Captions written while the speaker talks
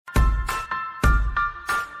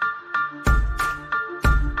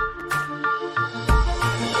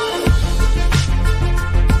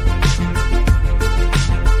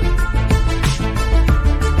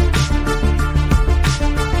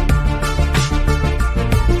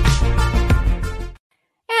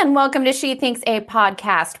and welcome to She Thinks, a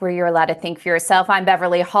podcast where you're allowed to think for yourself. I'm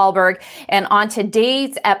Beverly Hallberg, and on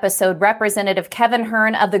today's episode, Representative Kevin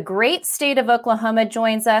Hern of the great state of Oklahoma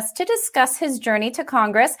joins us to discuss his journey to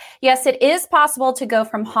Congress. Yes, it is possible to go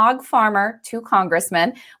from hog farmer to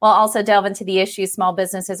congressman. We'll also delve into the issues small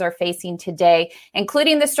businesses are facing today,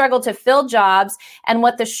 including the struggle to fill jobs and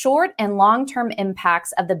what the short and long-term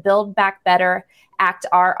impacts of the Build Back Better Act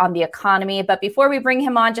are on the economy. But before we bring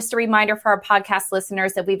him on, just a reminder for our podcast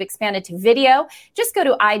listeners that we've expanded to video. Just go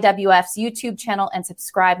to IWF's YouTube channel and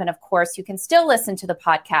subscribe. And of course, you can still listen to the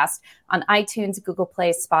podcast on iTunes, Google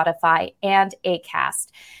Play, Spotify, and Acast.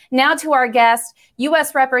 Now to our guest.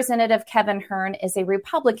 U.S. Representative Kevin Hern is a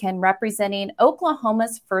Republican representing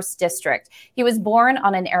Oklahoma's 1st District. He was born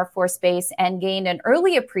on an Air Force base and gained an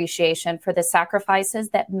early appreciation for the sacrifices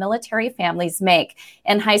that military families make.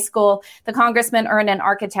 In high school, the congressman earned an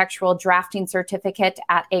architectural drafting certificate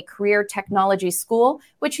at a career technology school,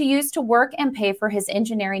 which he used to work and pay for his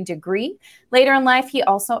engineering degree. Later in life, he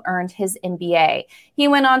also earned his MBA. He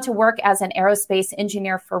went on to work as an aerospace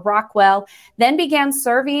engineer for Rockwell, then began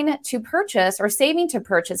saving to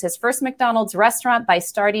purchase his first McDonald's restaurant by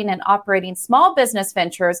starting and operating small business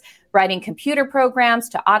ventures, writing computer programs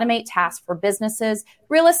to automate tasks for businesses,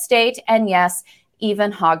 real estate, and yes,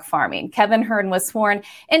 even hog farming. Kevin Hern was sworn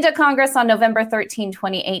into Congress on November 13,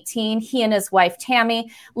 2018. He and his wife,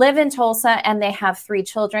 Tammy, live in Tulsa, and they have 3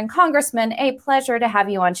 children. Congressman, a pleasure to have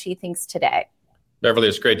you on She Thinks today. Beverly,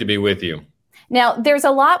 it's great to be with you. Now, there's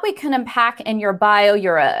a lot we can unpack in your bio.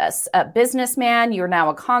 You're a businessman. You're now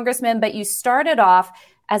a congressman, but you started off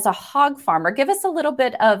as a hog farmer. Give us a little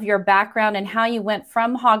bit of your background and how you went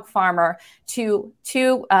from hog farmer to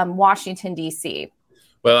Washington, D.C.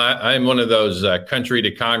 Well, I'm one of those country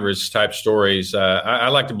to Congress type stories. I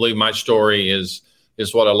like to believe my story is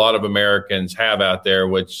what a lot of Americans have out there,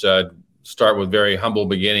 which start with very humble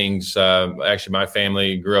beginnings. Actually, my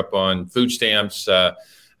family grew up on food stamps.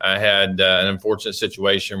 I had an unfortunate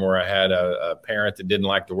situation where I had a parent that didn't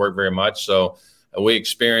like to work very much. So we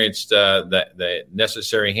experienced the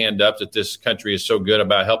necessary hand up that this country is so good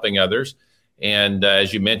about helping others. And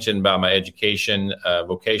as you mentioned about my education,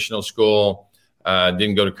 vocational school,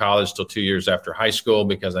 didn't go to college till 2 years after high school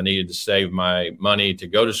because I needed to save my money to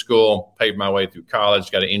go to school, paid my way through college,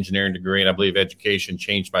 got an engineering degree, and I believe education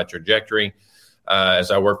changed my trajectory. As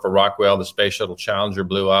I worked for Rockwell, the Space Shuttle Challenger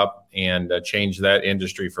blew up and changed that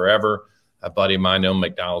industry forever. A buddy of mine owned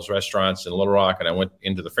McDonald's restaurants in Little Rock, and I went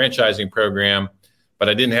into the franchising program, but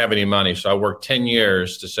I didn't have any money. So I worked 10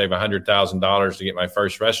 years to save $100,000 to get my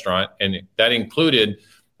first restaurant. And that included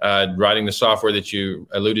writing the software that you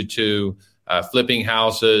alluded to, flipping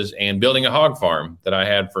houses, and building a hog farm that I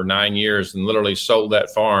had for 9 years, and literally sold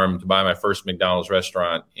that farm to buy my first McDonald's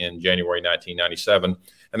restaurant in January 1997.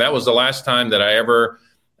 And that was the last time that I ever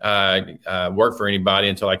worked for anybody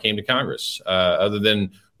until I came to Congress, other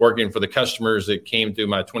than working for the customers that came through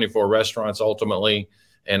my 24 restaurants ultimately,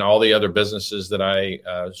 and all the other businesses that I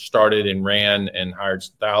started and ran and hired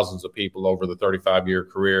thousands of people over the 35-year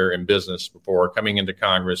career in business before coming into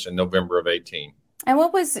Congress in November of 18. And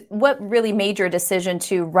what really made your decision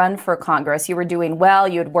to run for Congress? You were doing well,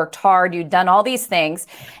 you had worked hard, you'd done all these things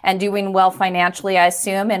and doing well financially, I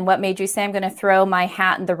assume. And what made you say, I'm going to throw my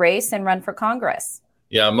hat in the race and run for Congress?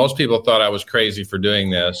 Yeah, most people thought I was crazy for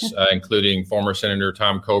doing this, including former Senator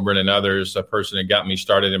Tom Coburn and others, a person that got me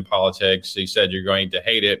started in politics. He said, you're going to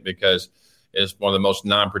hate it because it's one of the most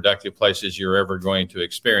non-productive places you're ever going to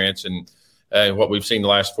experience. And what we've seen the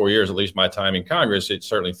last 4 years, at least my time in Congress, it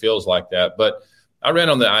certainly feels like that. But I ran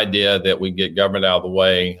on the idea that we get government out of the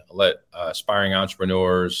way, let aspiring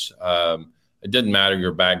entrepreneurs, it didn't matter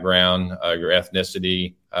your background, your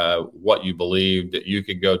ethnicity, what you believed, that you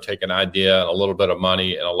could go take an idea, a little bit of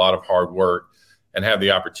money, and a lot of hard work and have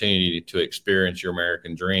the opportunity to experience your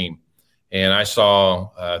American dream. And I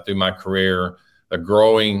saw through my career a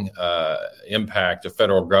growing impact of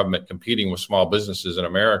federal government competing with small businesses in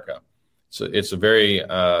America. So it's a very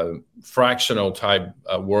fractional type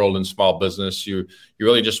world in small business. You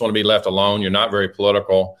really just want to be left alone. You're not very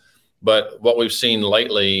political. But what we've seen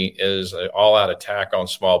lately is an all-out attack on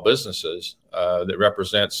small businesses that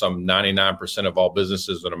represent some 99% of all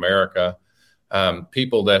businesses in America.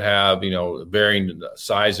 People that have, varying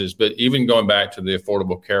sizes, but even going back to the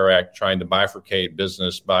Affordable Care Act, trying to bifurcate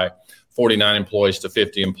business by 49 employees to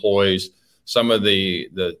 50 employees. Some of the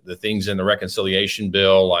things in the reconciliation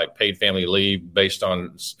bill, like paid family leave based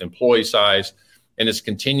on employee size, and it's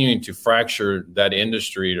continuing to fracture that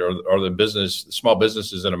industry or the small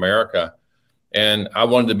businesses in America. And I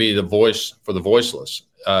wanted to be the voice for the voiceless.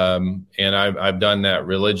 And I've done that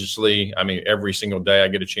religiously. I mean, every single day I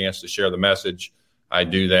get a chance to share the message. I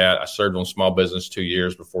do that. I served on small business 2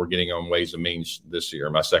 years before getting on Ways and Means this year,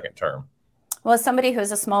 my second term. Well, as somebody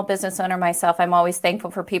who's a small business owner myself, I'm always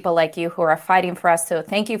thankful for people like you who are fighting for us. So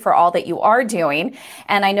thank you for all that you are doing.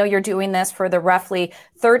 And I know you're doing this for the roughly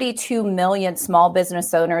 32 million small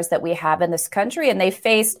business owners that we have in this country. And they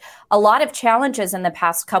faced a lot of challenges in the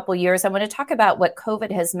past couple years. I want to talk about what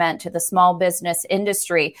COVID has meant to the small business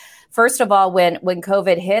industry. First of all, when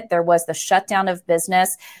COVID hit, there was the shutdown of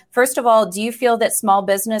business. First of all, do you feel that small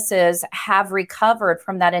businesses have recovered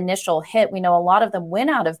from that initial hit? We know a lot of them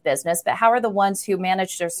went out of business, but how are the ones who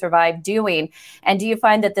managed to survive doing? And do you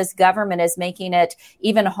find that this government is making it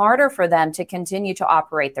even harder for them to continue to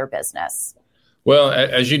operate their business? Well,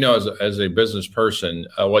 as you know, as a business person,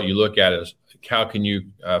 what you look at is how can you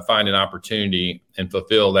find an opportunity and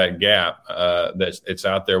fulfill that gap that's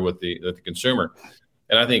out there with the consumer.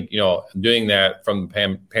 And I think, doing that from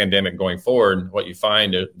the pandemic going forward, what you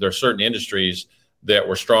find there are certain industries that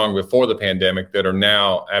were strong before the pandemic that are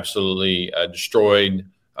now absolutely destroyed.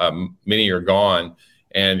 Many are gone.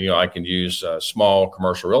 And, I can use small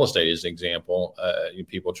commercial real estate as an example,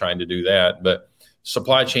 people trying to do that. But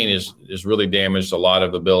supply chain is really damaged a lot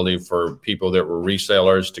of ability for people that were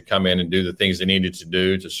resellers to come in and do the things they needed to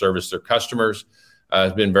do to service their customers.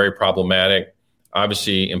 It's been very problematic.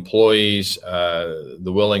 Obviously, employees,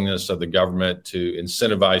 the willingness of the government to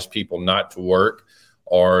incentivize people not to work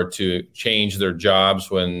or to change their jobs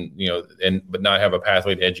but not have a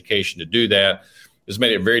pathway to education to do that has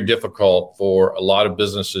made it very difficult for a lot of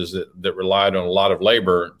businesses that relied on a lot of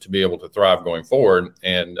labor to be able to thrive going forward.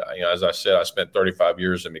 And, as I said, I spent 35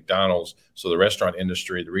 years at McDonald's. So the restaurant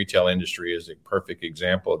industry, the retail industry is a perfect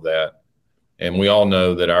example of that. And we all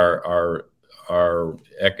know that our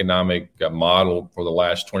economic model for the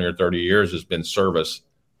last 20 or 30 years has been service,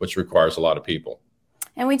 which requires a lot of people.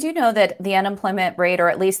 And we do know that the unemployment rate, or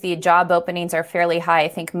at least the job openings, are fairly high. I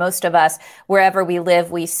think most of us, wherever we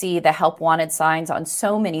live, we see the help wanted signs on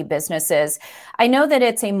so many businesses. I know that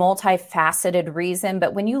it's a multifaceted reason,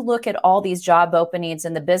 but when you look at all these job openings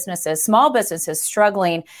in the businesses, small businesses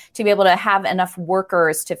struggling to be able to have enough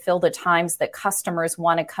workers to fill the times that customers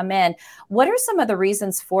want to come in, what are some of the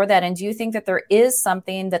reasons for that? And do you think that there is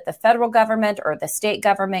something that the federal government or the state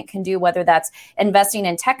government can do, whether that's investing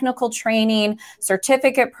in technical training,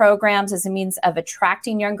 certificate programs as a means of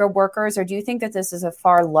attracting younger workers, or do you think that this is a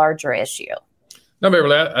far larger issue? No,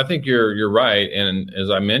 Beverly, I think you're right. And as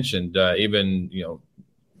I mentioned, even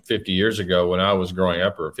 50 years ago when I was growing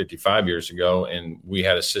up, or 55 years ago, and we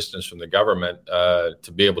had assistance from the government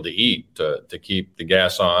to be able to eat, to keep the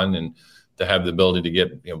gas on, and to have the ability to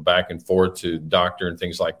get back and forth to the doctor and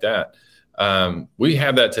things like that. We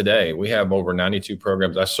have that today. We have over 92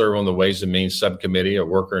 programs. I serve on the Ways and Means Subcommittee of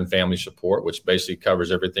Worker and Family Support, which basically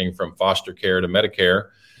covers everything from foster care to Medicare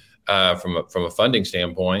from a funding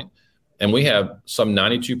standpoint. And we have some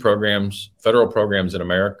 92 programs, federal programs in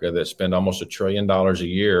America that spend almost $1 trillion a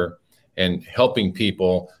year in helping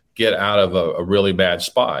people get out of a really bad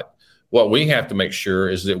spot. What we have to make sure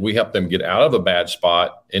is that we help them get out of a bad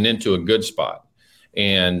spot and into a good spot.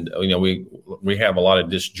 And we have a lot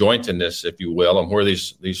of disjointedness, if you will, and where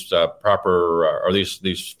these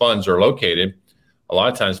funds are located. A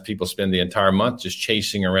lot of times people spend the entire month just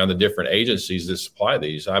chasing around the different agencies that supply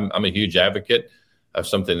these. I'm a huge advocate of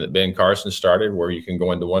something that Ben Carson started, where you can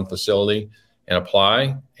go into one facility and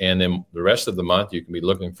apply, and then the rest of the month you can be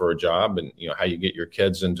looking for a job, and how you get your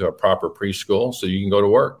kids into a proper preschool so you can go to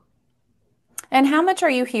work. And how much are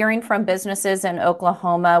you hearing from businesses in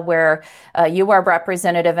Oklahoma, where you are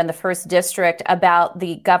representative in the 1st District, about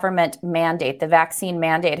the government mandate, the vaccine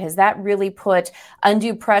mandate? Has that really put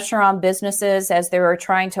undue pressure on businesses as they are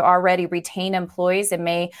trying to already retain employees and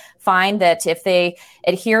may find that if they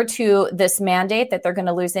adhere to this mandate that they're going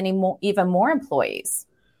to lose even more employees?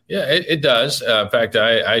 Yeah, it does. In fact,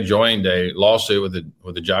 I joined a lawsuit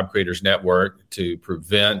with the Job Creators Network to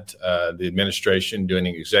prevent the administration doing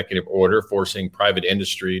an executive order forcing private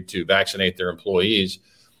industry to vaccinate their employees.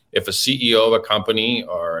 If a CEO of a company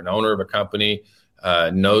or an owner of a company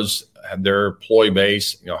knows their employee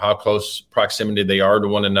base, how close proximity they are to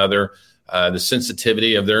one another, the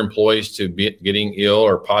sensitivity of their employees to getting ill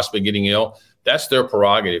or possibly getting ill, that's their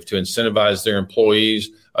prerogative to incentivize their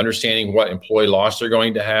employees, understanding what employee loss they're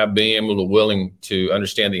going to have, being willing to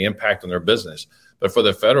understand the impact on their business. But for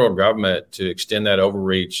the federal government to extend that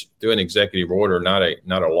overreach through an executive order, not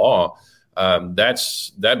a law, that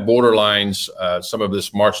borderlines some of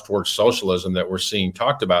this march towards socialism that we're seeing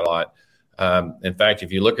talked about a lot. In fact,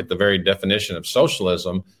 if you look at the very definition of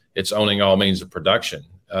socialism, it's owning all means of production.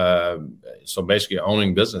 So basically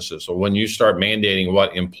owning businesses. So when you start mandating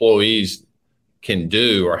what employees can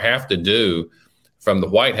do or have to do from the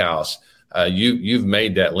White House, you've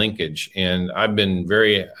made that linkage, and I've been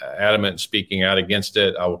very adamant speaking out against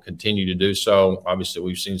it. I will continue to do so. Obviously,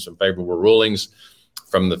 we've seen some favorable rulings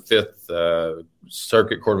from the Fifth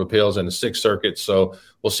Circuit Court of Appeals and the Sixth Circuit. So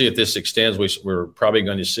we'll see if this extends. We're probably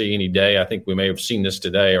going to see any day. I think we may have seen this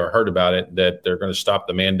today or heard about it, that they're going to stop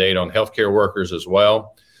the mandate on healthcare workers as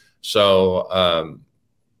well. So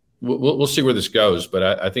we'll see where this goes.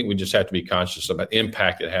 But I think we just have to be conscious of the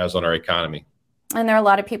impact it has on our economy. And there are a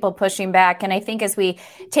lot of people pushing back. And I think as we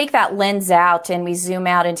take that lens out and we zoom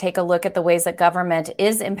out and take a look at the ways that government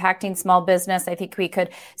is impacting small business, I think we could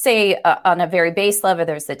say on a very base level,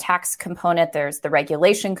 there's the tax component, there's the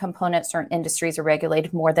regulation component. Certain industries are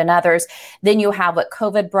regulated more than others. Then you have what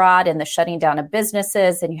COVID brought and the shutting down of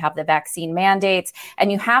businesses, and you have the vaccine mandates,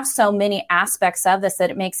 and you have so many aspects of this that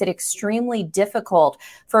it makes it extremely difficult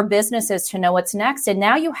for businesses to know what's next. And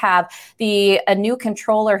now you have a new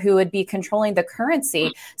controller who would be controlling the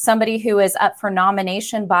currency, somebody who is up for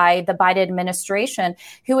nomination by the Biden administration,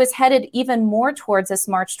 who is headed even more towards this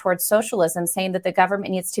march towards socialism, saying that the government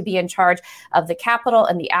needs to be in charge of the capital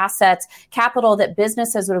and the assets, capital that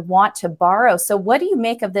businesses would want to borrow. So what do you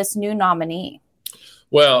make of this new nominee?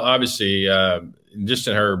 Well, obviously, just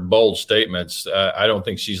in her bold statements, I don't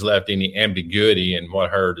think she's left any ambiguity in what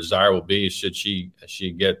her desire will be should she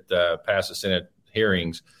get past the Senate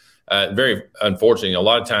hearings. Very unfortunately, a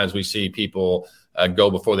lot of times we see people go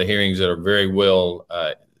before the hearings that are very well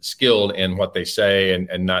skilled in what they say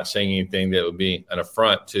and not saying anything that would be an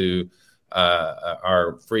affront to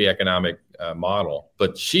our free economic model.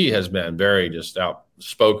 But she has been very just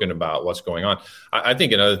outspoken about what's going on. I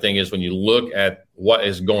think another thing is when you look at what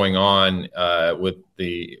is going on with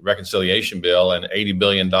the reconciliation bill and $80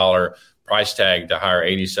 billion price tag to hire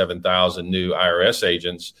 87,000 new IRS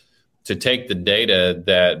agents, to take the data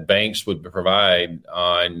that banks would provide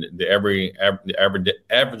on the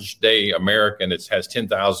average day American that has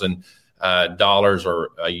 $10,000 or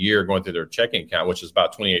a year going through their checking account, which is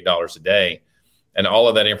about $28 a day, and all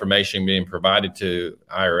of that information being provided to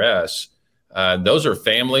IRS, those are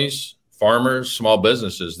families, farmers, small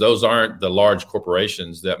businesses. Those aren't the large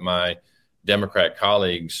corporations that my Democrat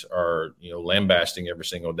colleagues are, lambasting every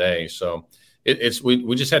single day. So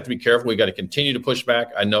we just have to be careful. We got to continue to push back.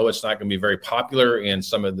 I know it's not going to be very popular in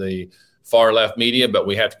some of the far left media, but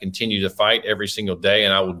we have to continue to fight every single day.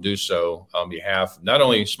 And I will do so on behalf, not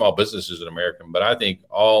only small businesses in America, but I think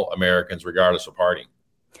all Americans, regardless of party.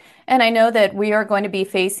 And I know that we are going to be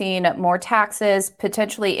facing more taxes,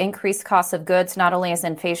 potentially increased costs of goods, not only as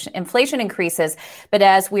inflation increases, but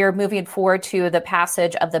as we are moving forward to the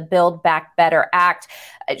passage of the Build Back Better Act.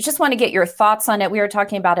 I just want to get your thoughts on it. We are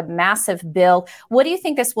talking about a massive bill. What do you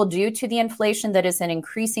think this will do to the inflation that is an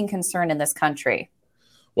increasing concern in this country?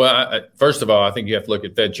 Well, first of all, I think you have to look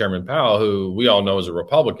at Fed Chairman Powell, who we all know is a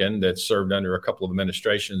Republican that served under a couple of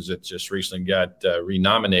administrations that just recently got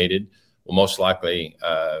renominated. Will most likely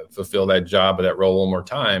fulfill that job or that role one more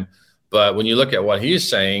time. But when you look at what he's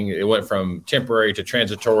saying, it went from temporary to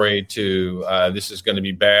transitory to this is going to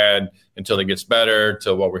be bad until it gets better,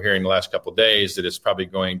 to what we're hearing the last couple of days, that it's probably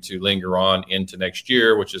going to linger on into next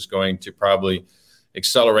year, which is going to probably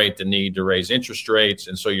accelerate the need to raise interest rates.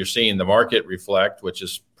 And so you're seeing the market reflect, which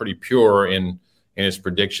is pretty pure in its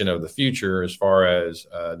prediction of the future as far as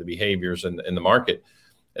the behaviors in the market.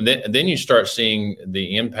 And then you start seeing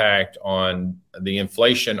the impact on the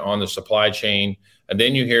inflation on the supply chain. And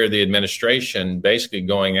then you hear the administration basically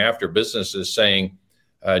going after businesses, saying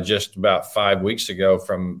just about 5 weeks ago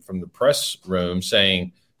from the press room,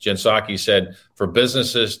 saying, Jen Psaki said, for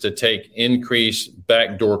businesses to take increased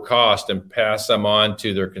backdoor cost and pass them on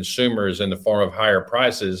to their consumers in the form of higher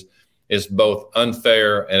prices is both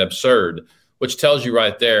unfair and absurd. Which tells you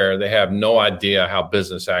right there, they have no idea how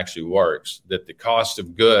business actually works, that the cost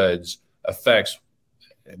of goods affects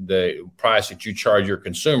the price that you charge your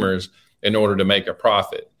consumers in order to make a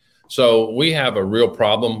profit. So we have a real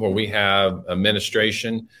problem where we have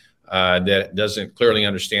administration that doesn't clearly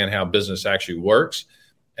understand how business actually works.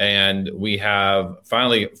 And we have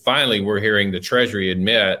finally, we're hearing the Treasury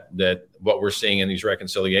admit that what we're seeing in these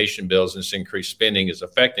reconciliation bills and this increased spending is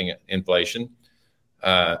affecting inflation.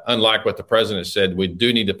 Unlike what the president said, we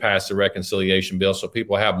do need to pass the reconciliation bill so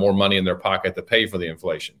people have more money in their pocket to pay for the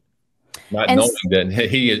inflation, not knowing that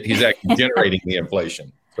he's actually generating the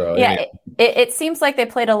inflation. So Yeah, anyway. it seems like they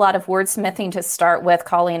played a lot of wordsmithing to start with,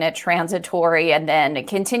 calling it transitory and then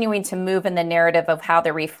continuing to move in the narrative of how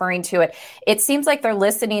they're referring to it. It seems like they're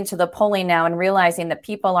listening to the polling now and realizing that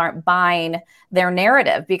people aren't buying their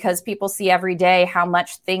narrative because people see every day how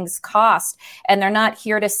much things cost. And they're not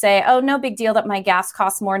here to say, oh, no big deal that my gas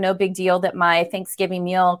costs more. No big deal that my Thanksgiving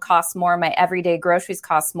meal costs more. My everyday groceries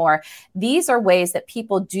cost more. These are ways that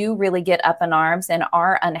people do really get up in arms and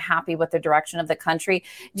are unhappy with the direction of the country.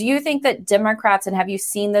 Do you think that Democrats, and have you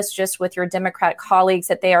seen this just with your Democrat colleagues,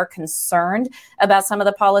 that they are concerned about some of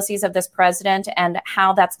the policies of this president and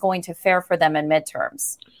how that's going to fare for them in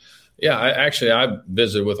midterms? Yeah, I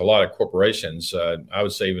visited with a lot of corporations. I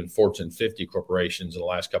would say even Fortune 50 corporations in the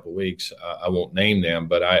last couple of weeks. I won't name them,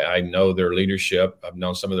 but I know their leadership. I've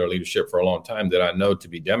known some of their leadership for a long time that I know to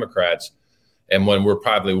be Democrats. And when we're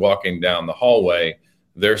privately walking down the hallway,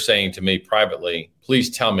 they're saying to me privately, please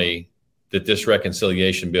tell me that this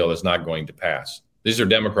reconciliation bill is not going to pass. These are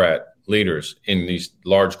Democrat leaders in these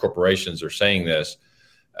large corporations are saying this.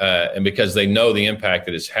 And because they know the impact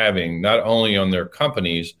that it's having not only on their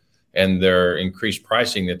companies and their increased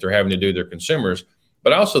pricing that they're having to do to their consumers,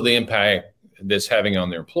 but also the impact that's having on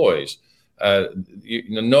their employees.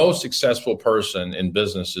 No successful person in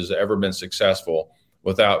business has ever been successful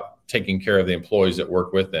without taking care of the employees that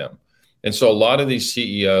work with them. And so a lot of these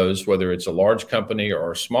CEOs, whether it's a large company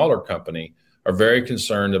or a smaller company, are very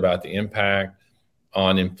concerned about the impact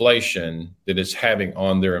on inflation that it's having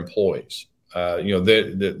on their employees.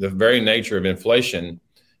 The very nature of inflation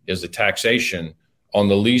is the taxation on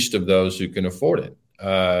the least of those who can afford it.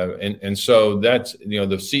 And so that's,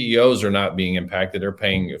 the CEOs are not being impacted. They're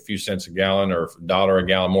paying a few cents a gallon or $1 a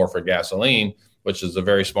gallon more for gasoline, which is a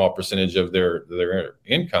very small percentage of their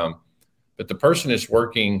income. But the person is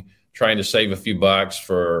working, trying to save a few bucks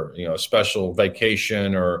for, a special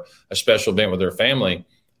vacation or a special event with their family.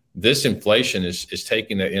 This inflation is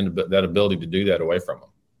taking that ability to do that away from them.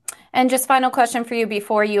 And just final question for you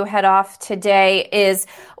before you head off today is,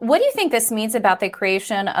 what do you think this means about the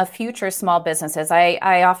creation of future small businesses?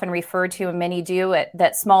 I often refer to, and many do,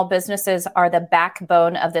 that small businesses are the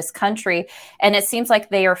backbone of this country. And it seems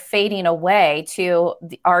like they are fading away to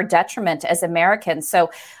our detriment as Americans. So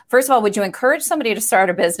first of all, would you encourage somebody to start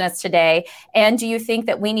a business today? And do you think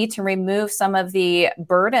that we need to remove some of the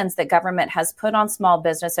burdens that government has put on small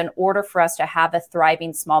business in order for us to have a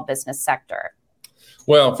thriving small business sector?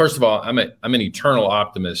 Well, first of all, I'm an eternal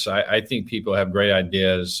optimist. I think people have great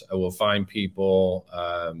ideas. I will find people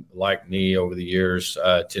like me over the years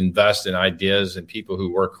to invest in ideas and people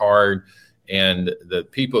who work hard, and the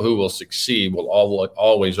people who will succeed will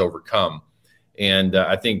always overcome. And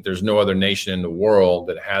I think there's no other nation in the world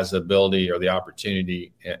that has the ability or the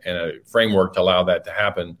opportunity and a framework to allow that to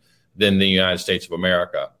happen than the United States of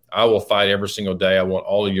America. I will fight every single day. I want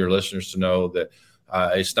all of your listeners to know that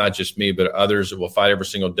it's not just me, but others that will fight every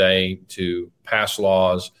single day to pass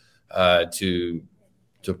laws, to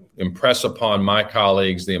impress upon my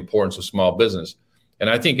colleagues the importance of small business. And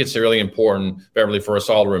I think it's really important, Beverly, for us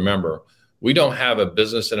all to remember, we don't have a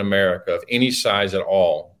business in America of any size at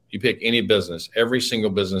all. You pick any business, every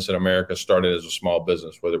single business in America started as a small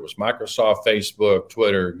business, whether it was Microsoft, Facebook,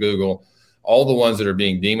 Twitter, Google, all the ones that are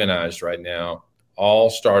being demonized right now all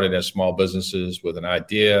started as small businesses with an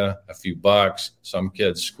idea, a few bucks. Some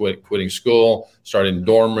kids quitting school, started in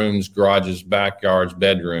dorm rooms, garages, backyards,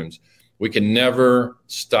 bedrooms. We can never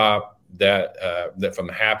stop that from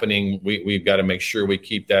happening. We've got to make sure we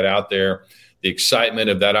keep that out there. The excitement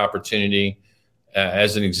of that opportunity.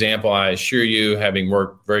 As an example, I assure you, having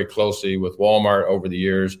worked very closely with Walmart over the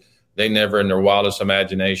years, they never in their wildest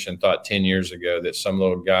imagination thought 10 years ago that some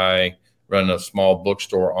little guy running a small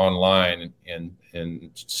bookstore online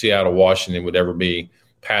in Seattle, Washington would ever be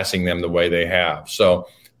passing them the way they have. So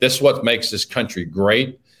this is what makes this country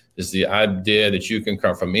great, is the idea that you can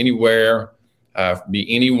come from anywhere,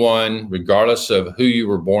 be anyone, regardless of who you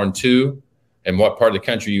were born to and what part of the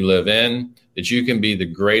country you live in, that you can be the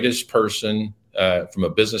greatest person from a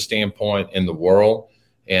business standpoint in the world.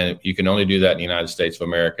 And you can only do that in the United States of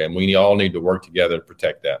America. And we all need to work together to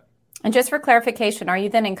protect that. And just for clarification, are you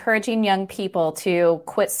then encouraging young people to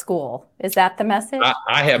quit school? Is that the message?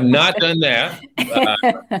 I have not done that,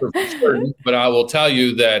 for certain, but I will tell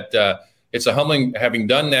you that it's a humbling, having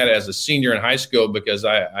done that as a senior in high school, because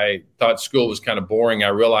I thought school was kind of boring. I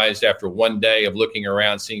realized after one day of looking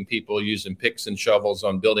around, seeing people using picks and shovels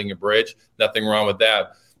on building a bridge, nothing wrong with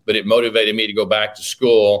that. But it motivated me to go back to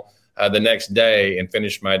school the next day and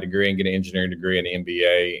finish my degree and get an engineering degree and an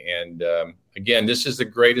MBA. And again, this is the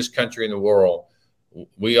greatest country in the world.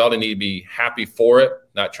 We ought to need to be happy for it,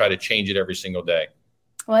 not try to change it every single day.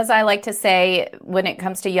 Well, as I like to say, when it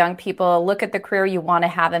comes to young people, look at the career you want to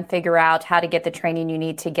have and figure out how to get the training you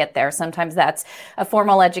need to get there. Sometimes that's a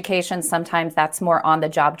formal education. Sometimes that's more on the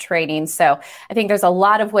job training. So I think there's a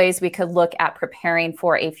lot of ways we could look at preparing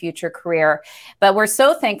for a future career. But we're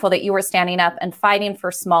so thankful that you were standing up and fighting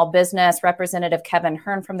for small business. Representative Kevin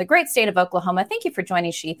Hern from the great state of Oklahoma. Thank you for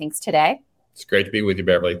joining She Thinks today. It's great to be with you,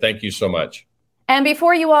 Beverly. Thank you so much. And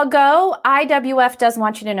before you all go, IWF does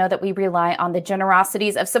want you to know that we rely on the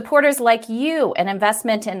generosities of supporters like you. An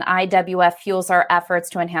investment in IWF fuels our efforts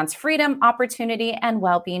to enhance freedom, opportunity, and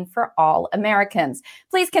well-being for all Americans.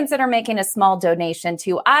 Please consider making a small donation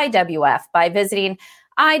to IWF by visiting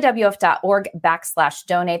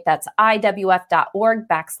iwf.org/donate. That's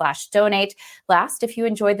iwf.org/donate. Last, if you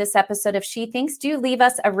enjoyed this episode of She Thinks, do leave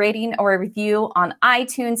us a rating or a review on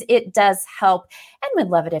iTunes. It does help. And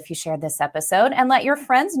we'd love it if you shared this episode and let your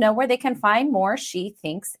friends know where they can find more She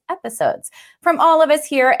Thinks episodes. From all of us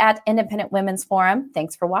here at Independent Women's Forum,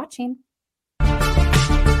 thanks for watching.